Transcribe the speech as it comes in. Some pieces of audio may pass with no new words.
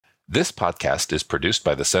This podcast is produced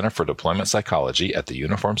by the Center for Deployment Psychology at the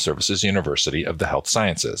Uniformed Services University of the Health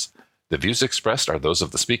Sciences. The views expressed are those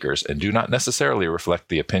of the speakers and do not necessarily reflect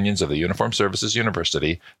the opinions of the Uniformed Services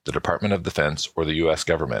University, the Department of Defense, or the U.S.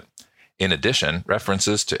 government. In addition,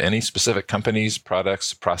 references to any specific companies,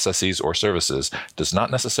 products, processes, or services does not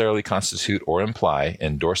necessarily constitute or imply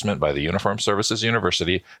endorsement by the Uniformed Services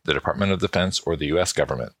University, the Department of Defense, or the U.S.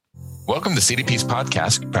 government. Welcome to CDP's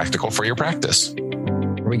podcast, Practical for Your Practice,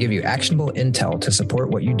 where we give you actionable intel to support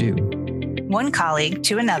what you do. One colleague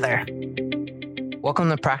to another. Welcome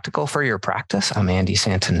to Practical for Your Practice. I'm Andy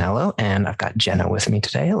Santinello, and I've got Jenna with me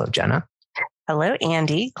today. Hello, Jenna. Hello,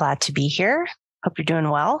 Andy. Glad to be here. Hope you're doing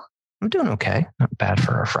well. I'm doing okay. Not bad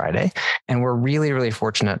for a Friday. And we're really, really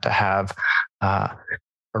fortunate to have a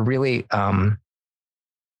really,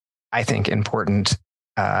 I think, important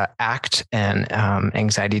ACT and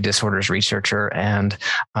anxiety disorders researcher and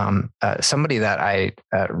somebody that I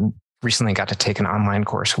recently got to take an online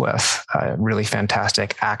course with, a really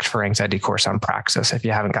fantastic ACT for Anxiety course on Praxis. If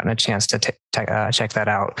you haven't gotten a chance to check that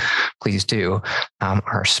out, please do.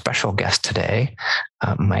 Our special guest today,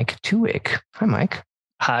 Mike Tuig. Hi, Mike.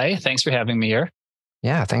 Hi, thanks for having me here.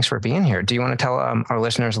 Yeah, thanks for being here. Do you want to tell our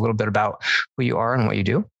listeners a little bit about who you are and what you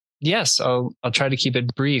do? Yes, I'll try to keep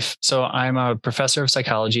it brief. So I'm a professor of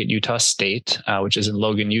psychology at Utah State, which is in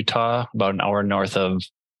Logan, Utah, about an hour north of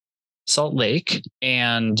Salt Lake.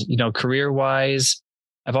 And, career-wise,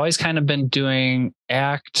 I've always kind of been doing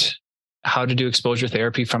ACT, how to do exposure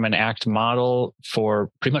therapy from an ACT model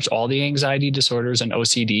for pretty much all the anxiety disorders and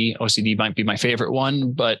OCD. OCD might be my favorite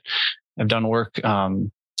one, but I've done work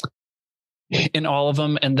in all of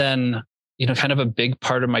them. And then, kind of a big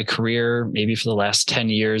part of my career, maybe for the last 10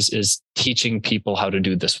 years, is teaching people how to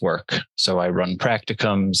do this work. So I run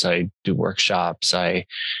practicums, I do workshops, I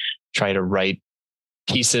try to write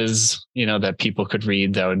pieces, that people could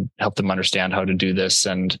read that would help them understand how to do this.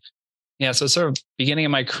 And yeah, so sort of beginning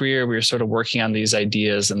of my career, we were sort of working on these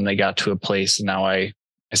ideas and they got to a place. And now I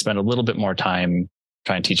spend a little bit more time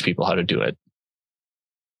trying to teach people how to do it.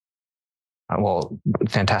 Well,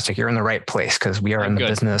 fantastic. You're in the right place because we are in the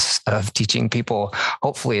business of teaching people,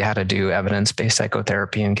 hopefully, how to do evidence-based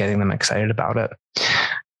psychotherapy and getting them excited about it.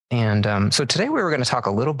 And so today we were going to talk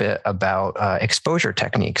a little bit about exposure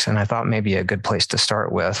techniques. And I thought maybe a good place to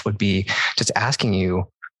start with would be just asking you,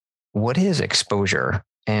 what is exposure?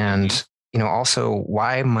 And, also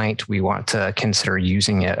why might we want to consider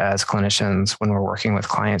using it as clinicians when we're working with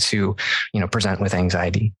clients who, present with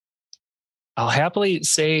anxiety? I'll happily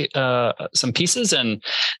say some pieces and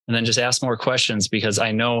then just ask more questions because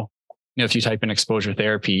I know, if you type in exposure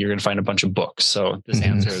therapy, you're going to find a bunch of books. So this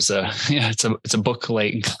answer is it's a book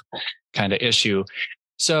length kind of issue.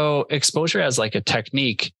 So exposure as like a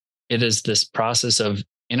technique, it is this process of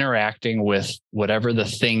interacting with whatever the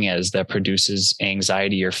thing is that produces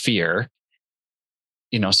anxiety or fear.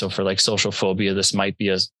 So for like social phobia, this might be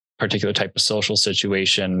a particular type of social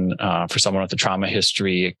situation. For someone with a trauma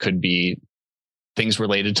history, it could be things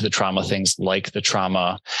related to the trauma, things like the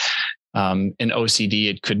trauma. In OCD,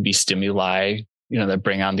 it could be stimuli, that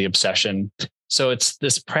bring on the obsession. So it's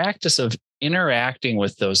this practice of interacting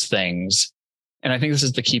with those things. And I think this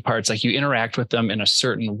is the key part. It's like you interact with them in a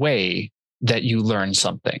certain way that you learn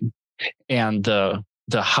something. And the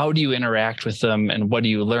how do you interact with them and what do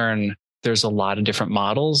you learn? There's a lot of different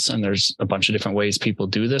models and there's a bunch of different ways people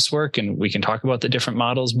do this work. And we can talk about the different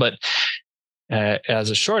models, but as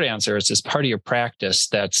a short answer, it's this part of your practice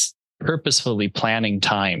that's purposefully planning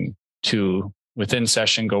time to, within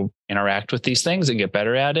session, go interact with these things and get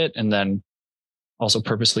better at it. And then also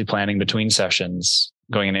purposely planning between sessions,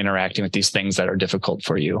 going and interacting with these things that are difficult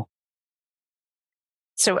for you.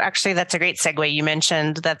 So actually, that's a great segue. You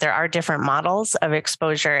mentioned that there are different models of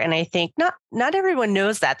exposure. And I think not everyone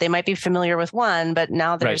knows that. They might be familiar with one, but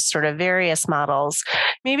now there's sort of various models.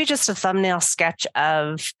 Maybe just a thumbnail sketch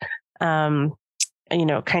of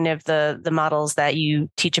kind of the models that you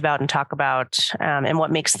teach about and talk about and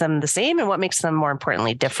what makes them the same and what makes them more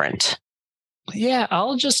importantly different. Yeah,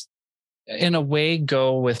 I'll just in a way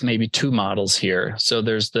go with maybe two models here. So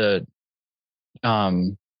there's the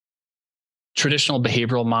traditional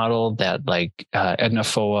behavioral model that like Edna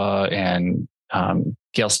Foa and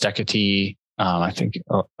Gail Steckity, I think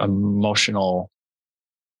emotional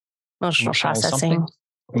processing.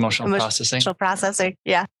 Emotional processing.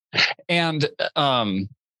 Yeah. And,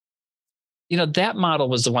 that model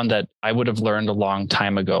was the one that I would have learned a long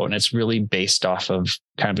time ago. And it's really based off of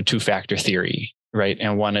kind of a two-factor theory, right?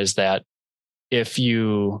 And one is that if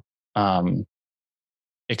you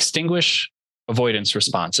extinguish avoidance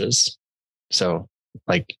responses, so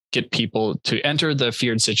like get people to enter the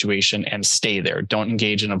feared situation and stay there. Don't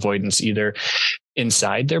engage in avoidance either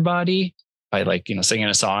inside their body by like, singing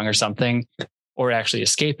a song or something, or actually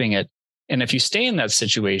escaping it. And if you stay in that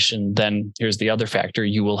situation, then here's the other factor,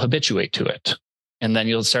 you will habituate to it. And then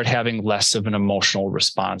you'll start having less of an emotional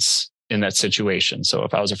response in that situation. So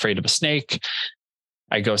if I was afraid of a snake,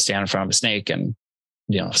 I go stand in front of a snake and,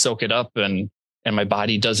 soak it up and my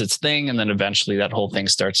body does its thing. And then eventually that whole thing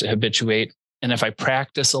starts to habituate. And if I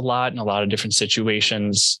practice a lot in a lot of different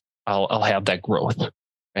situations, I'll have that growth,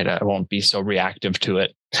 right? I won't be so reactive to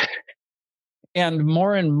it. And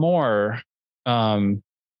more,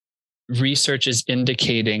 research is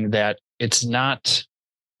indicating that it's not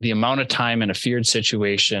the amount of time in a feared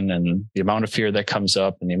situation and the amount of fear that comes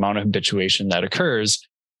up and the amount of habituation that occurs.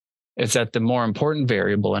 It's that the more important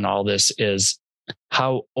variable in all this is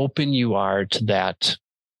how open you are to that,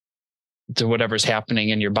 to whatever's happening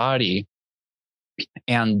in your body.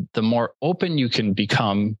 And the more open you can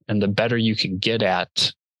become and the better you can get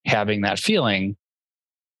at having that feeling,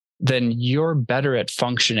 then you're better at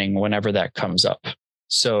functioning whenever that comes up.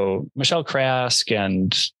 So Michelle Krask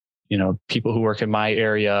and, people who work in my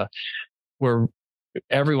area,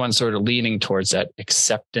 everyone's sort of leaning towards that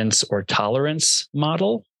acceptance or tolerance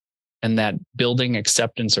model. And that building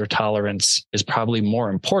acceptance or tolerance is probably more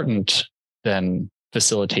important than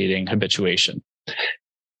facilitating habituation.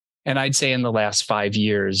 And I'd say in the last 5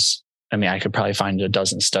 years, I could probably find a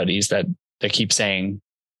dozen studies that keep saying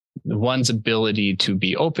one's ability to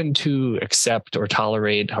be open to, accept, or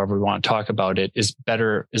tolerate, however we want to talk about it, is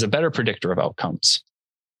a better predictor of outcomes.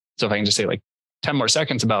 So if I can just say like 10 more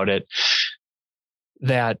seconds about it,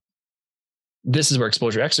 that this is where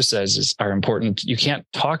exposure exercises are important. You can't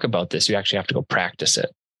talk about this. You actually have to go practice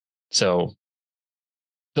it. So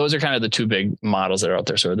those are kind of the two big models that are out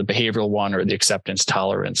there. So the behavioral one or the acceptance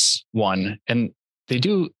tolerance one. And they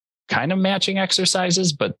do kind of matching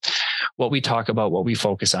exercises, but what we talk about, what we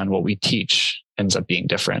focus on, what we teach ends up being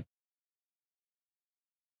different.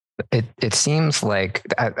 It seems like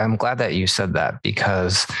I'm glad that you said that,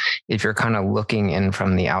 because if you're kind of looking in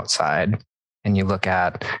from the outside and you look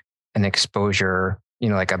at an exposure,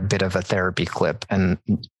 like a bit of a therapy clip, and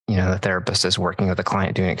the therapist is working with a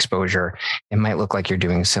client doing exposure, it might look like you're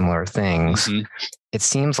doing similar things. Mm-hmm. It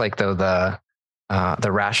seems like though the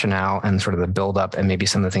rationale and sort of the buildup and maybe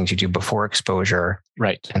some of the things you do before exposure,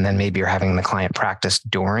 right? And then maybe you're having the client practice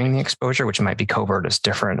during the exposure, which might be covert, is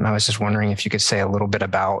different. And I was just wondering if you could say a little bit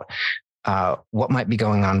about what might be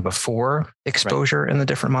going on before exposure in the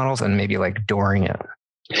different models and maybe like during it.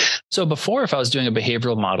 So before, if I was doing a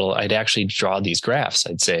behavioral model, I'd actually draw these graphs.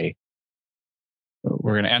 I'd say,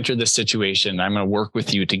 we're going to enter this situation. I'm going to work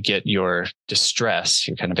with you to get your distress,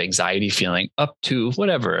 your kind of anxiety feeling up to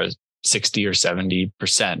whatever, 60 or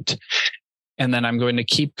 70%. And then I'm going to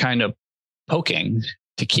keep kind of poking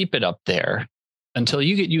to keep it up there until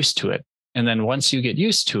you get used to it. And then once you get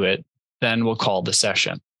used to it, then we'll call the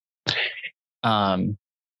session.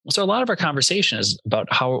 So a lot of our conversation is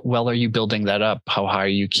about how well are you building that up? How high are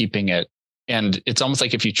you keeping it? And it's almost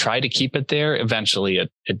like if you try to keep it there, eventually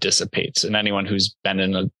it dissipates. And anyone who's been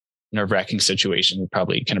in a nerve-wracking situation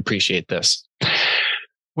probably can appreciate this.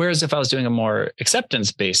 Whereas if I was doing a more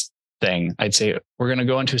acceptance-based thing, I'd say, we're going to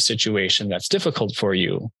go into a situation that's difficult for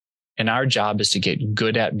you. And our job is to get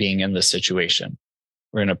good at being in this situation.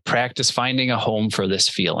 We're going to practice finding a home for this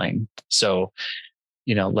feeling. So,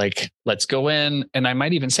 let's go in, and I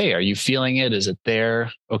might even say, are you feeling it? Is it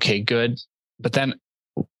there? Okay, good. But then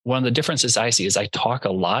one of the differences I see is I talk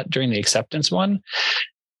a lot during the acceptance one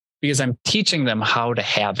because I'm teaching them how to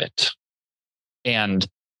have it. And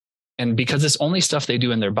because it's only stuff they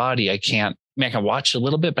do in their body, I can watch a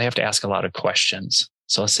little bit, but I have to ask a lot of questions.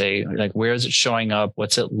 So I'll say, like, where is it showing up?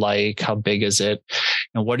 What's it like? How big is it?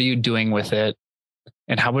 And what are you doing with it?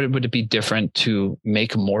 And how would it be different to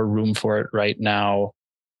make more room for it right now?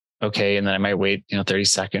 Okay. And then I might wait, 30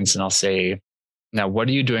 seconds and I'll say, now, what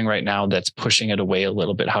are you doing right now that's pushing it away a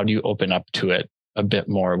little bit? How do you open up to it a bit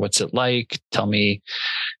more? What's it like? Tell me,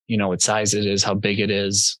 what size it is, how big it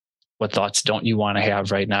is, what thoughts don't you want to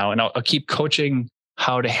have right now? And I'll keep coaching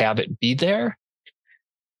how to have it be there.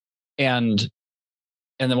 And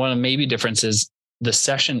then one of the maybe difference is the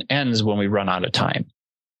session ends when we run out of time,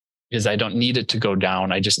 because I don't need it to go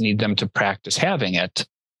down. I just need them to practice having it.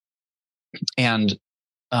 And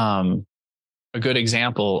a good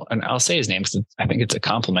example, and I'll say his name because I think it's a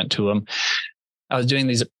compliment to him. I was doing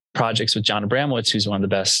these projects with John Abramowitz, who's one of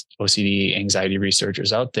the best OCD anxiety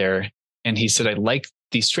researchers out there. And he said, I like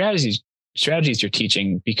these strategies you're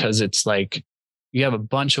teaching because it's like you have a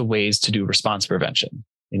bunch of ways to do response prevention,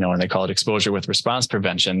 and they call it exposure with response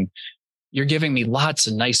prevention. you're giving me lots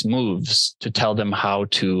of nice moves to tell them how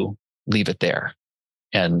to leave it there.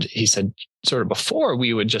 And he said, sort of before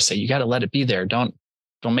we would just say, you got to let it be there. Don't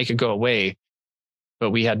make it go away.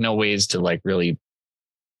 But we had no ways to like really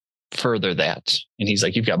further that. And he's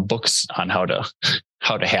like, you've got books on how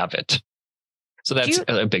to have it. So that's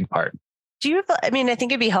a big part. Do you have, I mean, I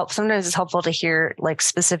think it'd be helpful. Sometimes it's helpful to hear like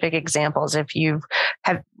specific examples. If you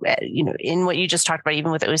have, in what you just talked about,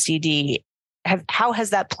 even with OCD, how has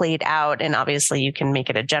that played out? And obviously you can make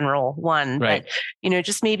it a general one, right. But,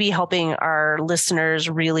 just maybe helping our listeners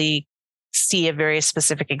really see a very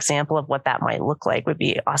specific example of what that might look like would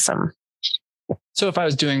be awesome. So if I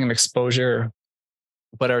was doing an exposure,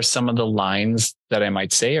 what are some of the lines that I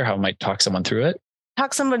might say, or how I might talk someone through it?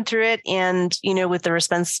 Talk someone through it. And, with the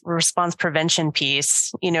response prevention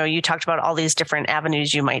piece, you talked about all these different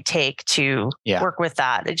avenues you might take to work with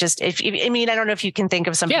that. It just, I don't know if you can think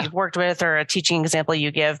of somebody you've worked with or a teaching example you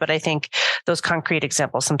give, but I think those concrete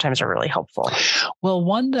examples sometimes are really helpful. Well,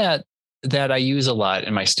 one that I use a lot,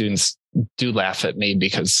 and my students do laugh at me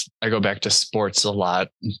because I go back to sports a lot,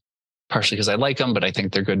 partially because I like them, but I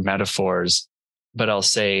think they're good metaphors. But I'll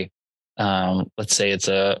say, let's say it's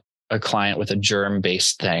a client with a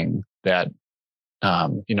germ-based thing that,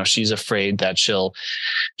 she's afraid that she'll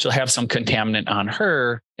have some contaminant on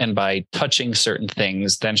her, and by touching certain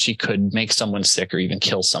things, then she could make someone sick or even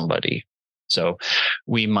kill somebody. So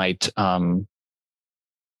we might, do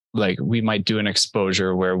an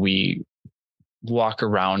exposure where we walk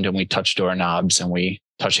around and we touch doorknobs and we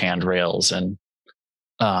touch handrails, and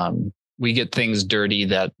we get things dirty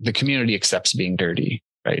that the community accepts being dirty.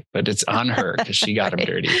 Right. But it's on her because she got them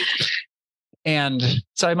dirty. And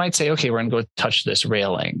so I might say, okay, we're going to go touch this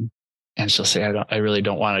railing. And she'll say, I really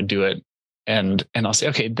don't want to do it. And I'll say,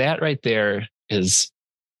 okay, that right there it's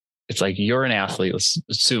like, you're an athlete. Let's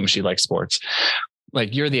assume she likes sports.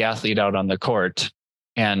 Like, you're the athlete out on the court,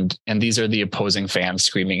 and these are the opposing fans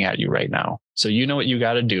screaming at you right now. So you know what you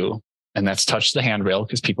got to do. And that's touch the handrail,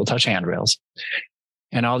 because people touch handrails.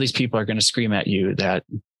 And all these people are going to scream at you that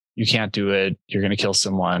you can't do it. You're going to kill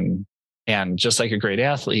someone. And just like a great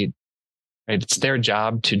athlete, right, it's their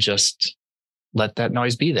job to just let that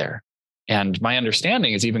noise be there. And my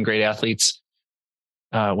understanding is even great athletes,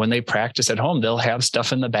 when they practice at home, they'll have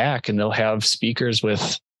stuff in the back and they'll have speakers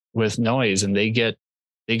with noise, and they get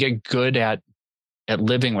good at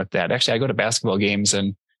living with that. Actually, I go to basketball games,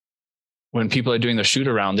 and when people are doing the shoot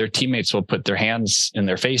around, their teammates will put their hands in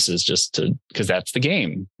their faces because that's the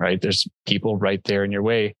game, right? There's people right there in your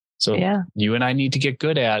way. So you and I need to get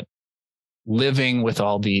good at living with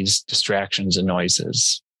all these distractions and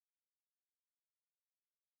noises.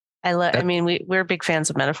 We're big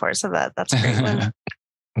fans of metaphors, so that's a great one.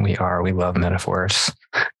 We love metaphors.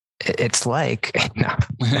 It's like,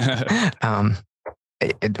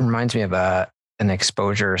 it reminds me of an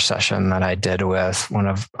exposure session that I did with one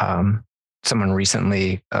of, someone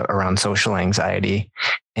recently around social anxiety.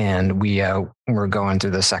 And we were going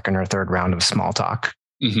through the second or third round of small talk.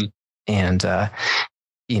 Mm-hmm. And, I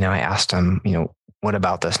asked him, what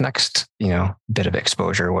about this next, bit of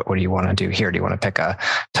exposure? What do you want to do here? Do you want to pick a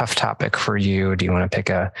tough topic for you? Do you want to pick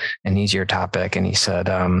an easier topic? And he said,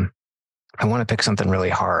 I want to pick something really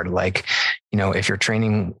hard. Like, if you're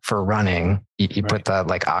training for running, you put the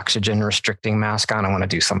like oxygen restricting mask on. I want to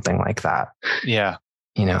do something like that. Yeah.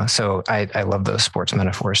 So I love those sports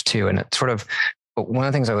metaphors too. And it's sort of one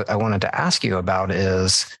of the things I wanted to ask you about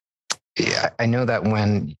is, I know that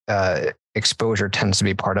when exposure tends to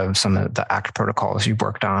be part of some of the ACT protocols you've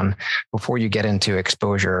worked on, before you get into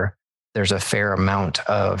exposure, there's a fair amount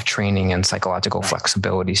of training and psychological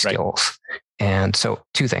flexibility skills. And so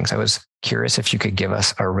two things. I was curious if you could give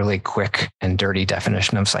us a really quick and dirty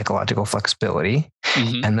definition of psychological flexibility.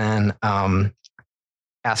 Mm-hmm. And then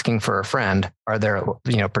asking for a friend, are there,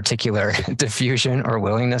 particular diffusion or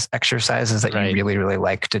willingness exercises that you really, really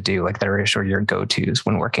like to do, like that are sort of your go-tos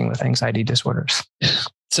when working with anxiety disorders?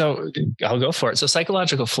 So I'll go for it. So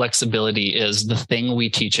psychological flexibility is the thing we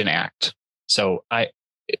teach in ACT. So a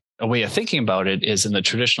way of thinking about it is, in the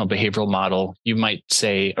traditional behavioral model, you might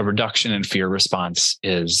say a reduction in fear response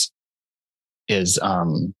is it's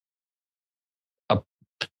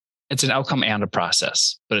an outcome and a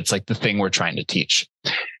process, but it's like the thing we're trying to teach.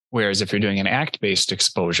 Whereas if you're doing an ACT-based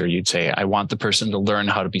exposure, you'd say, I want the person to learn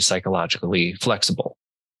how to be psychologically flexible.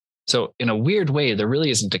 So in a weird way, there really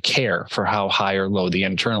isn't a care for how high or low the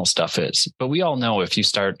internal stuff is. But we all know if you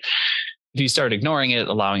start ignoring it,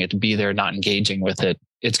 allowing it to be there, not engaging with it,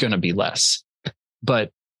 it's going to be less.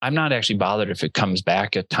 But I'm not actually bothered if it comes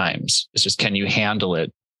back at times. It's just, can you handle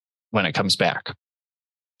it when it comes back?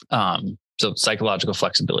 So psychological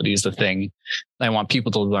flexibility is the thing I want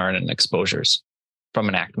people to learn in exposures from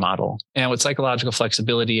an ACT model. And what psychological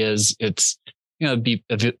flexibility is, it's, the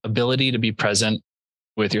ability to be present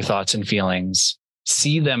with your thoughts and feelings,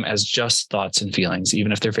 see them as just thoughts and feelings,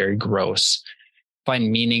 even if they're very gross,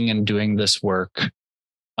 find meaning in doing this work,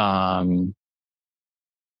 allowing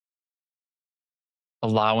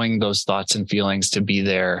those thoughts and feelings to be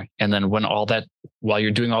there. And then while you're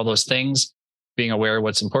doing all those things, being aware of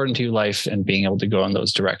what's important to your life and being able to go in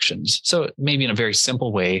those directions. So maybe in a very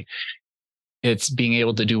simple way, it's being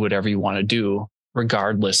able to do whatever you want to do,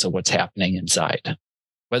 regardless of what's happening inside.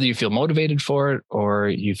 Whether you feel motivated for it or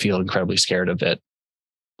you feel incredibly scared of it,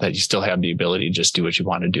 that you still have the ability to just do what you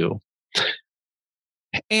want to do.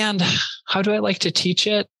 And how do I like to teach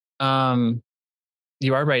it? You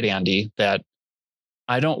are right, Andy, that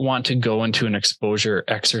I don't want to go into an exposure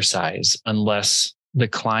exercise unless the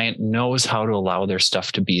client knows how to allow their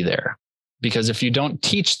stuff to be there. Because if you don't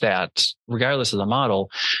teach that, regardless of the model,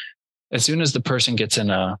 as soon as the person gets in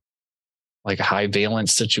a high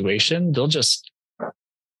valence situation, they'll just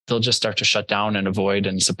start to shut down and avoid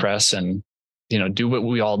and suppress and, do what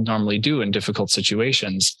we all normally do in difficult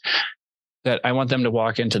situations. That I want them to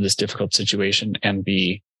walk into this difficult situation and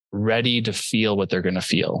be ready to feel what they're going to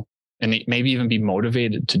feel. And maybe even be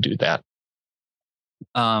motivated to do that.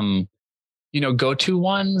 Go-to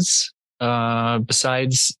ones,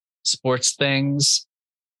 besides sports things.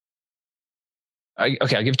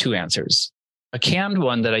 I'll give two answers. A canned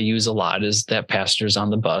one that I use a lot is that Pastors on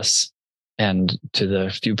the Bus. And to the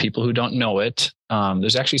few people who don't know it,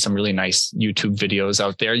 there's actually some really nice YouTube videos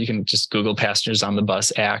out there. You can just Google Pastors on the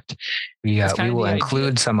Bus ACT. We will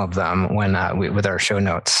include some of them when with our show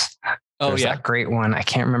notes. There's that great one. I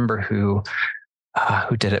can't remember who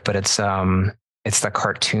did it, but it's the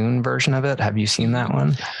cartoon version of it. Have you seen that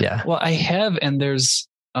one? Yeah. Well, I have, and there's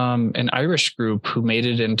an Irish group who made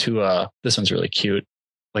it into this one's really cute,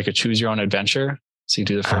 like a choose your own adventure. So you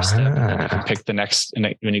do the first step and then you can pick the next,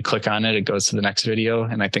 and when you click on it, it goes to the next video.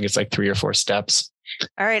 And I think it's like 3 or 4 steps.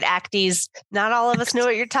 All right, Acties. Not all of us know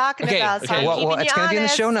what you're talking about. So well, it's going to be in the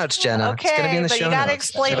show notes, Jenna. Okay, it's going to be in the show notes. You got to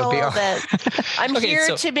explain a little bit. I'm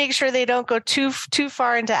here to make sure they don't go too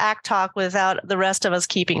far into ACT talk without the rest of us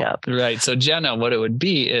keeping up. Right. So Jenna, what it would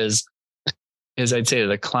be is I'd say to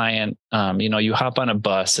the client, you hop on a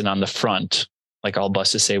bus and on the front, like all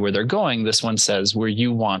buses say where they're going, this one says where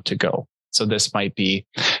you want to go. So this might be,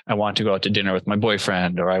 I want to go out to dinner with my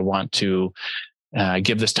boyfriend, or I want to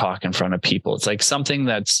give this talk in front of people. It's like something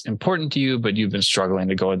that's important to you, but you've been struggling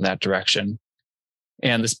to go in that direction.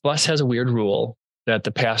 And this bus has a weird rule that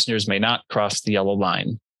the passengers may not cross the yellow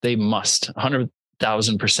line. They must,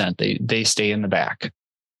 100,000%. They stay in the back.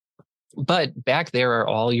 But back there are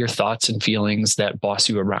all your thoughts and feelings that boss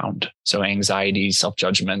you around. So anxiety,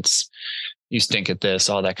 self-judgments, you stink at this,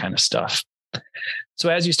 all that kind of stuff. So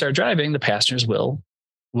as you start driving, the passengers will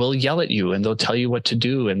yell at you, and they'll tell you what to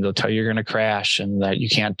do, and they'll tell you you're going to crash and that you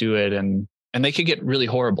can't do it. And they could get really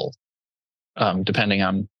horrible, depending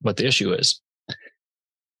on what the issue is.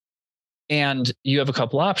 And you have a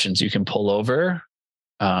couple options. You can pull over.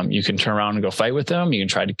 You can turn around and go fight with them. You can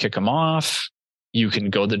try to kick them off. You can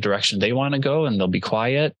go the direction they want to go and they'll be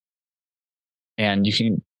quiet. And you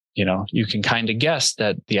can kind of guess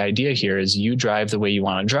that the idea here is you drive the way you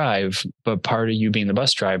want to drive, but part of you being the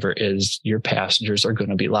bus driver is your passengers are going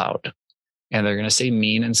to be loud and they're going to say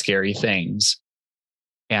mean and scary things.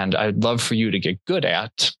 And I'd love for you to get good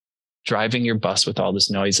at driving your bus with all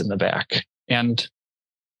this noise in the back. And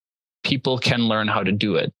people can learn how to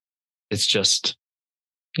do it. It's just,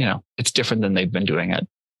 it's different than they've been doing it.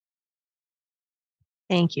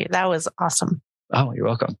 Thank you. That was awesome. Oh, you're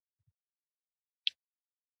welcome.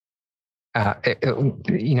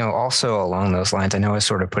 Also along those lines, I know I was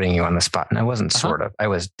sort of putting you on the spot, and I wasn't I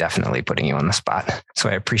was definitely putting you on the spot. So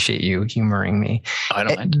I appreciate you humoring me. I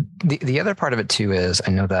don't mind. The other part of it too is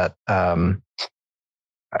I know that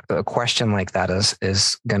a question like that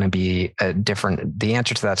is going to be different. The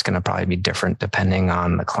answer to that's going to probably be different depending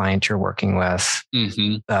on the client you're working with,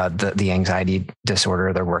 the anxiety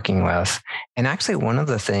disorder they're working with. And actually, one of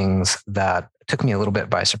the things that took me a little bit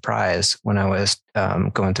by surprise when I was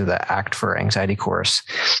going through the ACT for Anxiety course,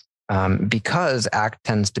 because ACT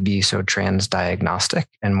tends to be so transdiagnostic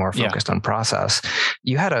and more focused on process.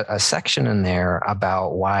 You had a section in there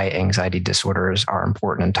about why anxiety disorders are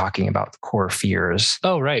important and talking about the core fears.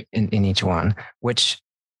 Oh, right. In each one, which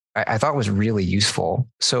I thought was really useful.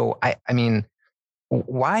 So, I mean,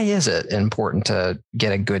 why is it important to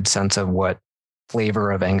get a good sense of what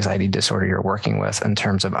flavor of anxiety disorder you're working with in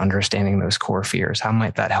terms of understanding those core fears? How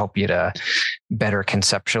might that help you to better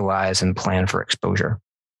conceptualize and plan for exposure?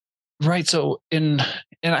 Right. So and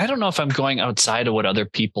I don't know if I'm going outside of what other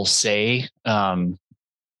people say. I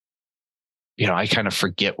kind of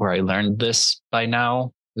forget where I learned this by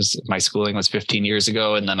now. My schooling was 15 years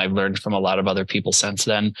ago, and then I've learned from a lot of other people since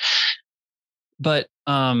then. But,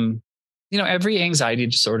 every anxiety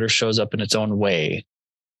disorder shows up in its own way.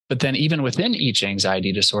 But then even within each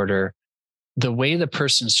anxiety disorder, the way the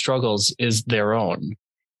person struggles is their own.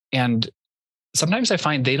 And sometimes I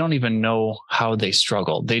find they don't even know how they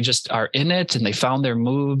struggle. They just are in it and they found their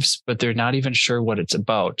moves, but they're not even sure what it's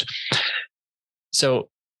about. So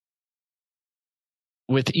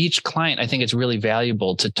with each client, I think it's really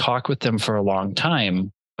valuable to talk with them for a long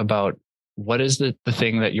time about what is the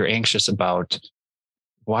thing that you're anxious about?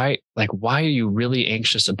 Why are you really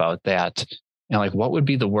anxious about that? And what would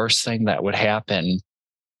be the worst thing that would happen?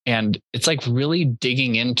 And it's really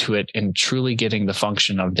digging into it and truly getting the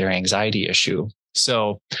function of their anxiety issue.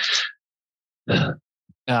 So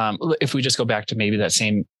if we just go back to maybe that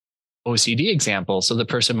same OCD example, so the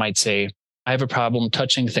person might say, I have a problem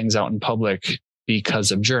touching things out in public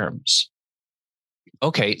because of germs.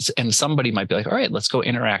 Okay. And somebody might be like, all right, let's go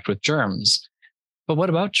interact with germs. But what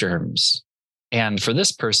about germs? And for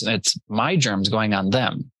this person, it's my germs going on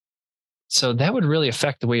them. So that would really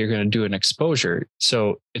affect the way you're going to do an exposure.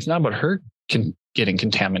 So it's not about her getting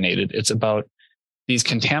contaminated. It's about these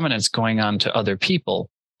contaminants going on to other people.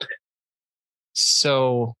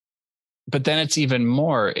 So, but then it's even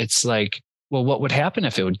more, it's like, well, what would happen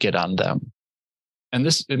if it would get on them? And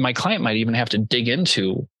my client might even have to dig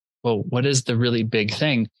into, well, what is the really big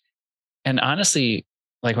thing? And honestly,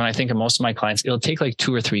 when I think of most of my clients, it'll take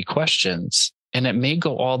 2 or 3 questions, and it may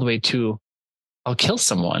go all the way to, I'll kill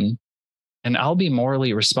someone and I'll be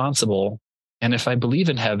morally responsible. And if I believe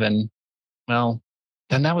in heaven, well,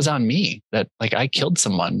 then that was on me, that I killed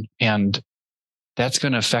someone, and that's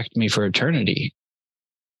going to affect me for eternity.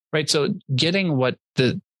 Right. So getting what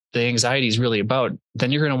the anxiety is really about,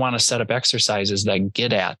 then you're going to want to set up exercises that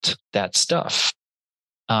get at that stuff,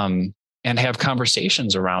 and have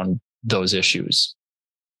conversations around those issues.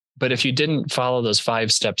 But if you didn't follow those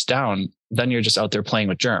 5 steps down, then you're just out there playing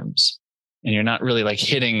with germs, and you're not really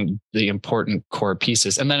hitting the important core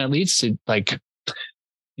pieces. And then it leads to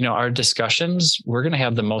our discussions, we're going to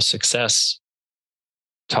have the most success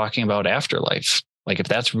talking about afterlife. If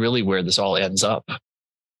that's really where this all ends up,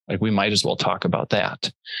 we might as well talk about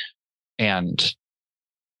that. And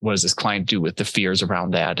what does this client do with the fears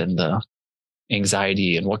around that and the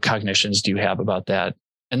anxiety, and what cognitions do you have about that?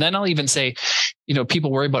 And then I'll even say,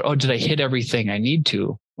 people worry about, did I hit everything I need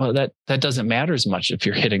to? Well, that doesn't matter as much if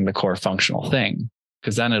you're hitting the core functional thing,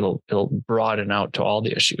 because then it'll broaden out to all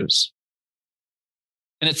the issues.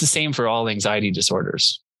 And it's the same for all anxiety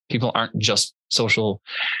disorders. People aren't just social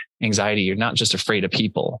anxiety. You're not just afraid of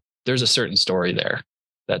people. There's a certain story there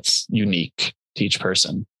that's unique to each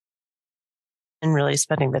person. And really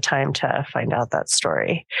spending the time to find out that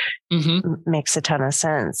story makes a ton of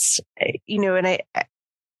sense.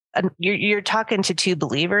 And you're talking to 2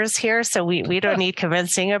 believers here, so we don't need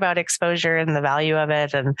convincing about exposure and the value of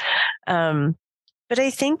it. And but I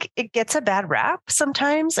think it gets a bad rap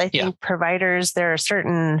sometimes. I think providers, there are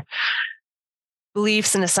certain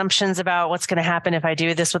beliefs and assumptions about what's going to happen if I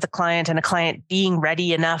do this with a client, and a client being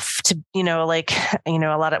ready enough to, a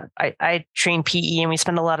lot of, I train PE, and we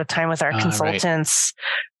spend a lot of time with our consultants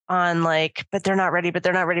on but they're not ready, but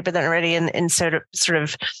they're not ready, but they're not ready. And sort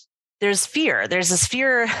of, there's fear. There's this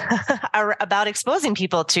fear about exposing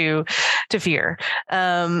people to fear.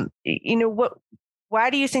 Why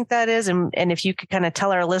do you think that is? And if you could kind of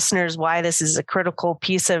tell our listeners why this is a critical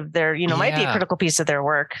piece of their, might be a critical piece of their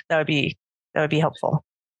work, that would be helpful.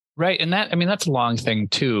 Right. And that's a long thing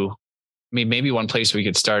too. Maybe one place we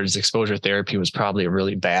could start is exposure therapy was probably a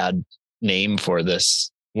really bad name for this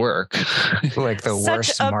work. The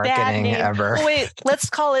worst marketing ever. Wait, let's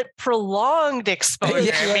call it prolonged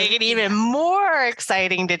exposure. Make it even more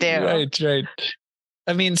exciting to do. Right.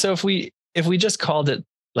 So if we just called it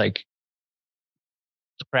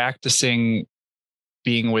practicing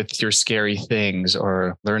being with your scary things,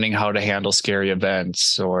 or learning how to handle scary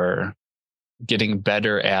events, or getting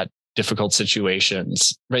better at difficult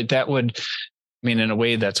situations, right? That would, in a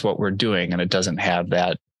way, that's what we're doing, and it doesn't have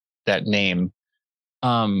that name.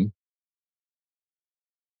 I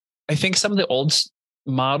think some of the old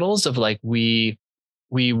models of we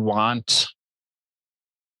want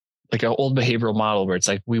an old behavioral model where it's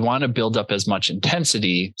we want to build up as much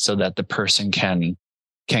intensity so that the person can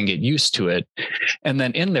get used to it. And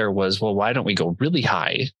then in there was, well, why don't we go really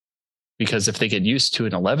high? Because if they get used to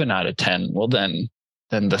an 11 out of 10, well, then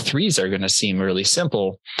the 3s are going to seem really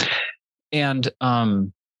simple. And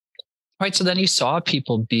Right. So then you saw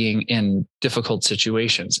people being in difficult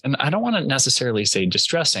situations. And I don't want to necessarily say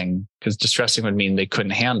distressing, because distressing would mean they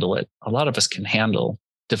couldn't handle it. A lot of us can handle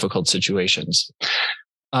difficult situations.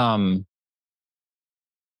 And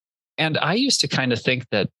I used to kind of think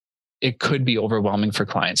that it could be overwhelming for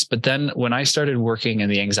clients. But then when I started working in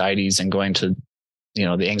the anxieties and going to,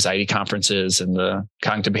 the anxiety conferences and the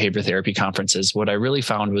cognitive behavior therapy conferences, what I really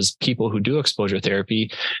found was people who do exposure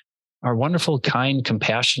therapy are wonderful, kind,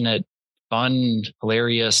 compassionate, fun,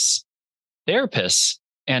 hilarious therapists.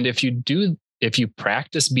 And if you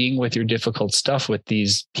practice being with your difficult stuff with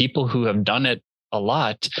these people who have done it a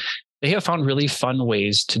lot, they have found really fun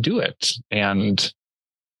ways to do it. And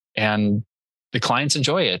the clients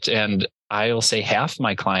enjoy it. And I'll say half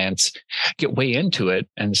my clients get way into it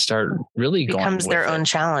and start really going with it. Becomes their own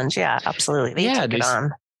challenge. Yeah, absolutely. They take it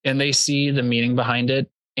on. And they see the meaning behind it.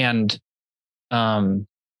 And so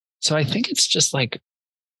I think it's just like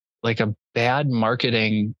a bad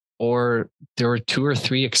marketing, or there were 2 or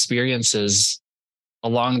 3 experiences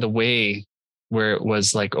along the way where it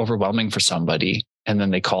was like overwhelming for somebody, and then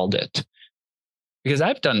they called it. Because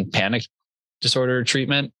I've done panic disorder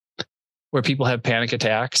treatment where people have panic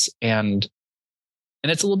attacks, and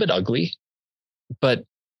it's a little bit ugly, but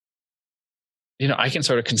I can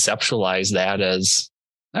sort of conceptualize that as,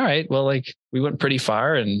 all right, well, like we went pretty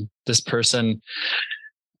far, and this person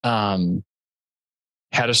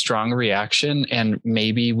had a strong reaction, and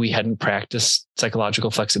maybe we hadn't practiced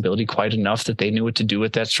psychological flexibility quite enough that they knew what to do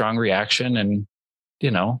with that strong reaction. And,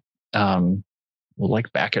 we'll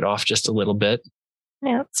like back it off just a little bit.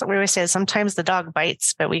 Yeah. So we always say sometimes the dog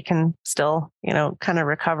bites, but we can still, kind of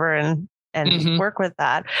recover and work with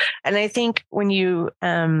that. And I think when you're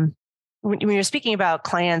speaking about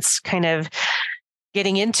clients kind of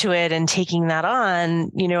getting into it and taking that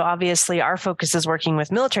on, obviously our focus is working with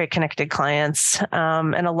military connected clients.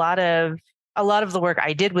 And a lot of the work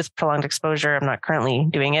I did with prolonged exposure, I'm not currently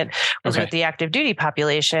doing it, was with the active duty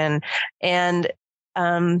population. And,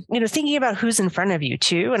 thinking about who's in front of you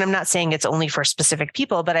too. And I'm not saying it's only for specific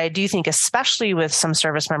people, but I do think especially with some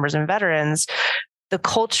service members and veterans, the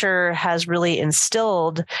culture has really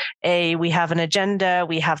instilled we have an agenda,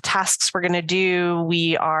 we have tasks we're going to do.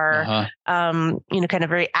 We are, kind of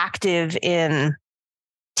very active in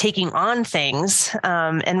taking on things,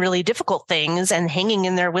 and really difficult things, and hanging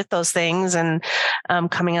in there with those things, and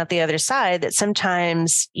coming out the other side. That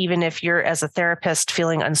sometimes, even if you're as a therapist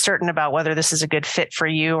feeling uncertain about whether this is a good fit for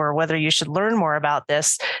you or whether you should learn more about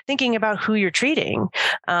this, thinking about who you're treating,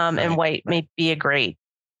 and what may be a great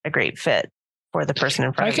fit for the person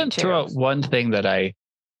in front of you. I can throw out one thing that I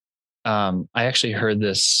actually heard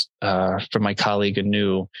this from my colleague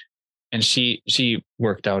Anu, and she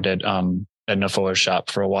worked out at NAFOA shop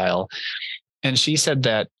for a while, and she said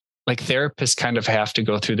that like therapists kind of have to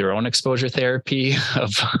go through their own exposure therapy of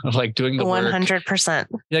like doing the 100%.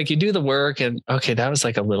 Like you do the work, and okay, that was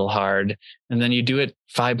like a little hard, and then you do it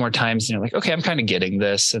 5 more times, and you're like, okay, I'm kind of getting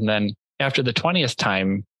this, and then after the 20th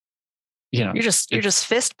time, you're just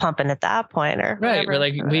fist pumping at that point, or right. We're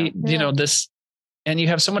like, this, and you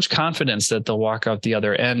have so much confidence that they'll walk out the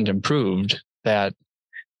other end improved, that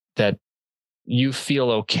you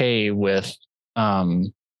feel okay with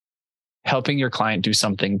helping your client do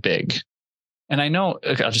something big. And I know,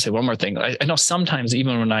 I'll just say one more thing. I know sometimes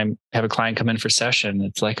even when I have a client come in for session,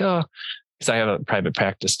 it's like, oh, because I have a private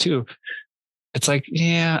practice too. It's like,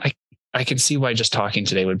 yeah, I can see why just talking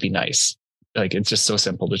today would be nice. Like, it's just so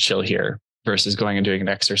simple to chill here versus going and doing an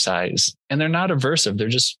exercise. And they're not aversive. They're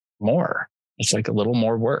just more. It's like a little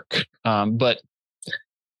more work. But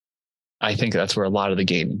I think that's where a lot of the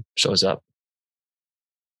game shows up.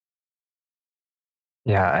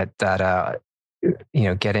 Yeah,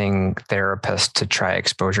 getting therapists to try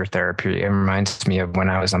exposure therapy, it reminds me of when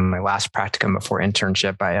I was on my last practicum before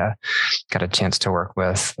internship. I got a chance to work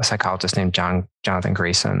with a psychologist named Jonathan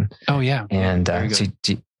Grayson. Oh yeah, and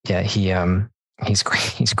he's great.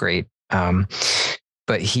 He's great. But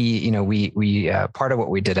we part of what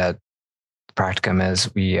we did at practicum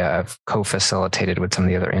is we co-facilitated with some of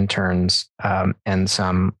the other interns and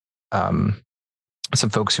some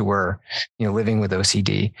folks who were living with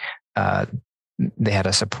OCD. They had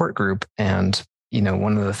a support group, and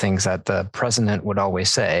one of the things that the president would always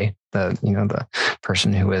say, the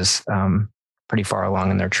person who is pretty far along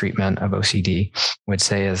in their treatment of OCD would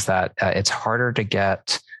say, is that it's harder to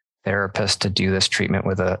get therapists to do this treatment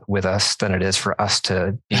with us than it is for us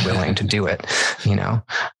to be willing to do it.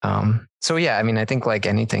 So yeah, I mean, I think like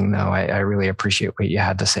anything though, I really appreciate what you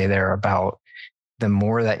had to say there about the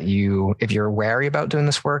more that if you're wary about doing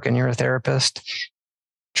this work and you're a therapist,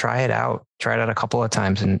 try it out a couple of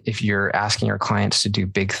times. And if you're asking your clients to do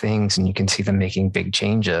big things and you can see them making big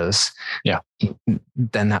changes,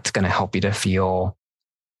 then that's going to help you to feel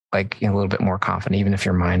like a little bit more confident, even if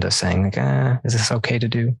your mind is saying like, is this okay to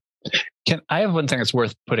do? I have one thing that's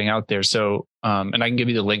worth putting out there. So, and I can give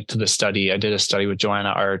you the link to the study. I did a study with Joanna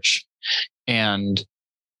Arch, and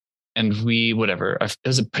we, it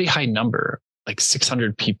was a pretty high number, like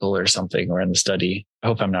 600 people or something were in the study. I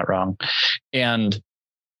hope I'm not wrong. And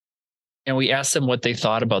we asked them what they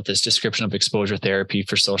thought about this description of exposure therapy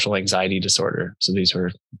for social anxiety disorder. So these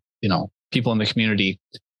were, people in the community.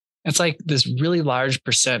 It's like this really large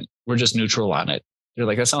percent were just neutral on it. They're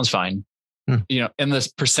like, that sounds fine. And this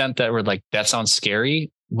percent that were like, that sounds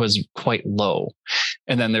scary was quite low.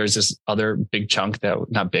 And then there's this other big chunk that,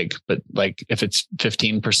 not big, but like if it's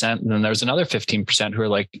 15%, then there's another 15% who are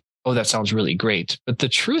like, oh, that sounds really great. But the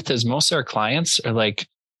truth is most of our clients are like,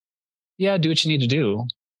 yeah, do what you need to do.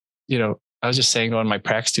 I was just saying to one of my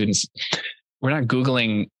prac students, we're not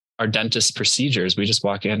Googling our dentist procedures. We just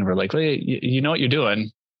walk in and we're like, hey, you know what you're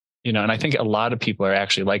doing, and I think a lot of people are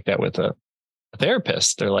actually like that with a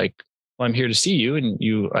therapist. They're like, well, I'm here to see you. And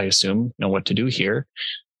you, I assume, know what to do here.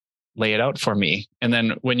 Lay it out for me. And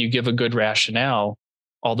then when you give a good rationale,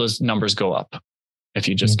 all those numbers go up. If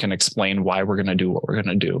you just can explain why we're going to do what we're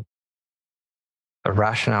going to do. The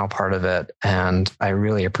rationale part of it. And I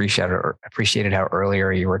really appreciated how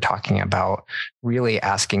earlier you were talking about really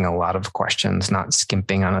asking a lot of questions, not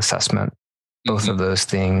skimping on assessment. Both of those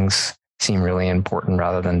things seem really important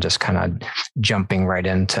rather than just kind of jumping right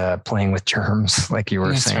into playing with terms like you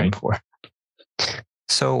were saying before.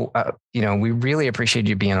 So, we really appreciate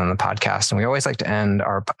you being on the podcast, and we always like to end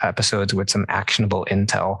our episodes with some actionable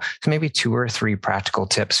intel. So maybe 2 or 3 practical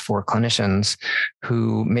tips for clinicians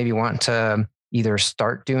who maybe want to either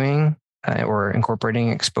start doing or incorporating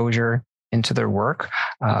exposure into their work,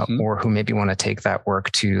 or who maybe want to take that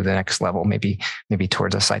work to the next level, maybe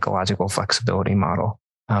towards a psychological flexibility model.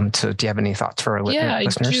 So do you have any thoughts for our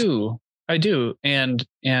listeners? Yeah, I do. And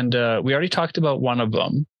we already talked about one of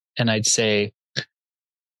them, and I'd say,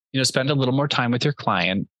 spend a little more time with your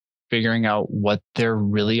client, figuring out what they're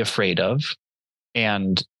really afraid of.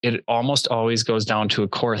 And it almost always goes down to a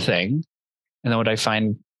core thing. And then what I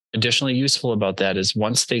find additionally useful about that is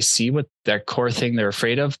once they see what that core thing they're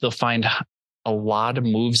afraid of, they'll find a lot of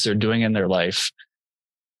moves they're doing in their life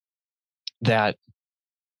that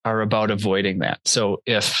are about avoiding that. So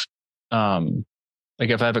if I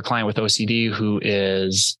have a client with OCD who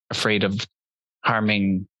is afraid of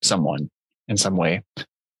harming someone in some way,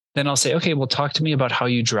 then I'll say, okay, well, talk to me about how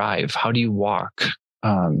you drive. How do you walk?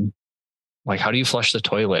 How do you flush the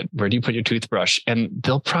toilet? Where do you put your toothbrush? And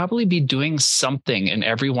they'll probably be doing something in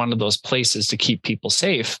every one of those places to keep people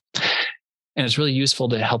safe. And it's really useful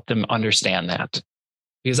to help them understand that,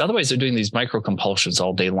 because otherwise they're doing these micro compulsions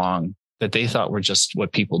all day long that they thought were just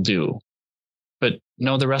what people do. But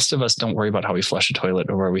no, the rest of us don't worry about how we flush a toilet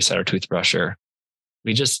or where we set our toothbrush, or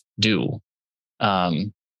we just do.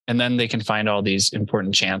 And then they can find all these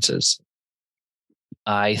important chances.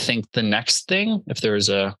 I think the next thing, if there's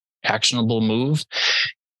a actionable move,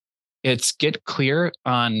 it's get clear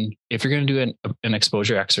on, if you're going to do an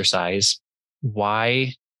exposure exercise,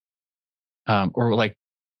 why,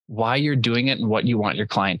 why you're doing it and what you want your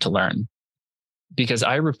client to learn. Because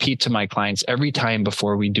I repeat to my clients every time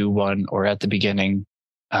before we do one, or at the beginning,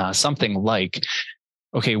 something like,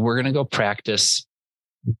 okay, we're going to go practice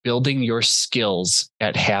building your skills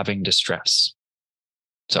at having distress.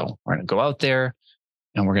 So we're going to go out there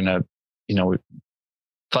and we're going to,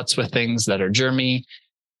 futz with things that are germy.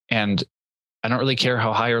 And I don't really care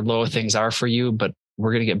how high or low things are for you, but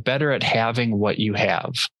we're going to get better at having what you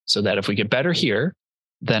have, so that if we get better here,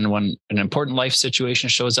 then when an important life situation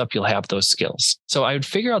shows up, you'll have those skills. So I would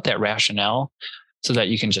figure out that rationale so that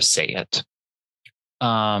you can just say it.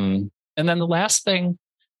 And then the last thing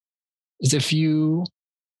is, if you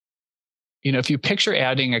picture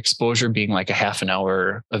adding exposure being like a half an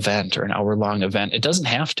hour event or an hour long event, it doesn't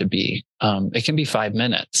have to be. It can be 5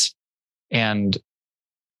 minutes. And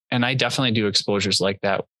I definitely do exposures like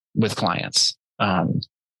that with clients. I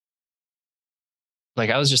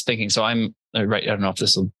was just thinking, so I'm right. I don't know if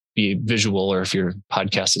this will be visual or if your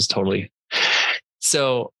podcast is totally.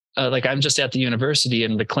 So I'm just at the university,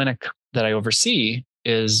 and the clinic that I oversee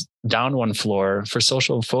is down one floor for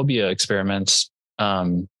social phobia experiments.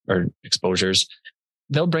 Or exposures.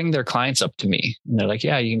 They'll bring their clients up to me and they're like,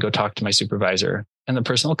 yeah, you can go talk to my supervisor. And the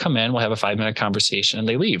person will come in, we'll have a 5-minute conversation, and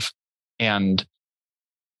they leave. And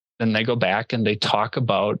then they go back and they talk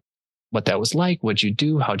about what that was like. What'd you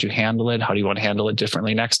do? How'd you handle it? How do you want to handle it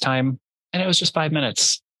differently next time? And it was just 5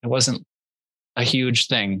 minutes. It wasn't a huge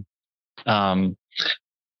thing.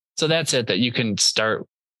 So that's it, that you can start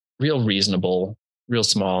real reasonable, real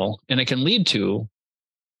small, and it can lead to,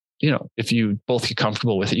 if you both get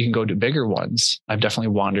comfortable with it, you can go to bigger ones. I've definitely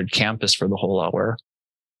wandered campus for the whole hour,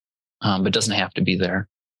 but it doesn't have to be there.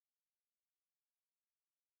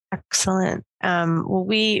 Excellent. Well,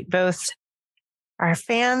 we both are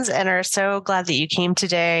fans and are so glad that you came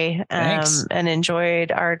today and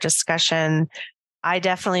enjoyed our discussion. I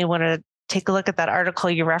definitely want to take a look at that article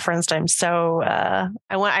you referenced. I'm so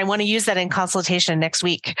I want to use that in consultation next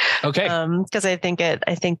week. Okay. Because I think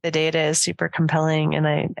the data is super compelling, and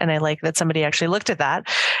I like that somebody actually looked at that.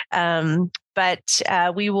 But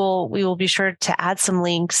we will be sure to add some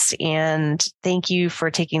links, and thank you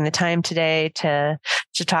for taking the time today to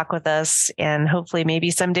talk with us, and hopefully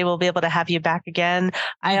maybe someday we'll be able to have you back again.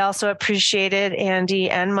 I also appreciated,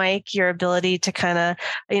 Andy and Mike, your ability to kind of,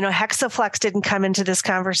 Hexaflex didn't come into this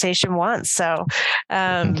conversation once. So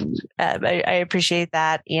I appreciate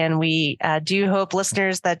that. And we do hope,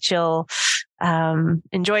 listeners, that you'll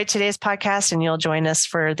enjoy today's podcast and you'll join us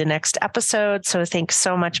for the next episode. So thanks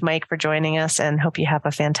so much, Mike, for joining us, and hope you have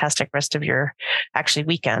a fantastic rest of your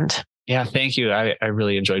weekend. Yeah, thank you. I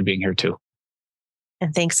really enjoyed being here too.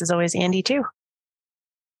 And thanks as always, Andy, too.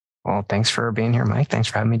 Well, thanks for being here, Mike. Thanks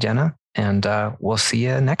for having me, Jenna. And we'll see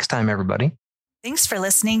you next time, everybody. Thanks for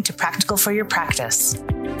listening to Practical for Your Practice.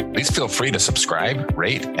 Please feel free to subscribe,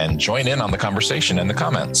 rate, and join in on the conversation in the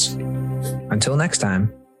comments. Until next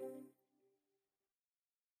time.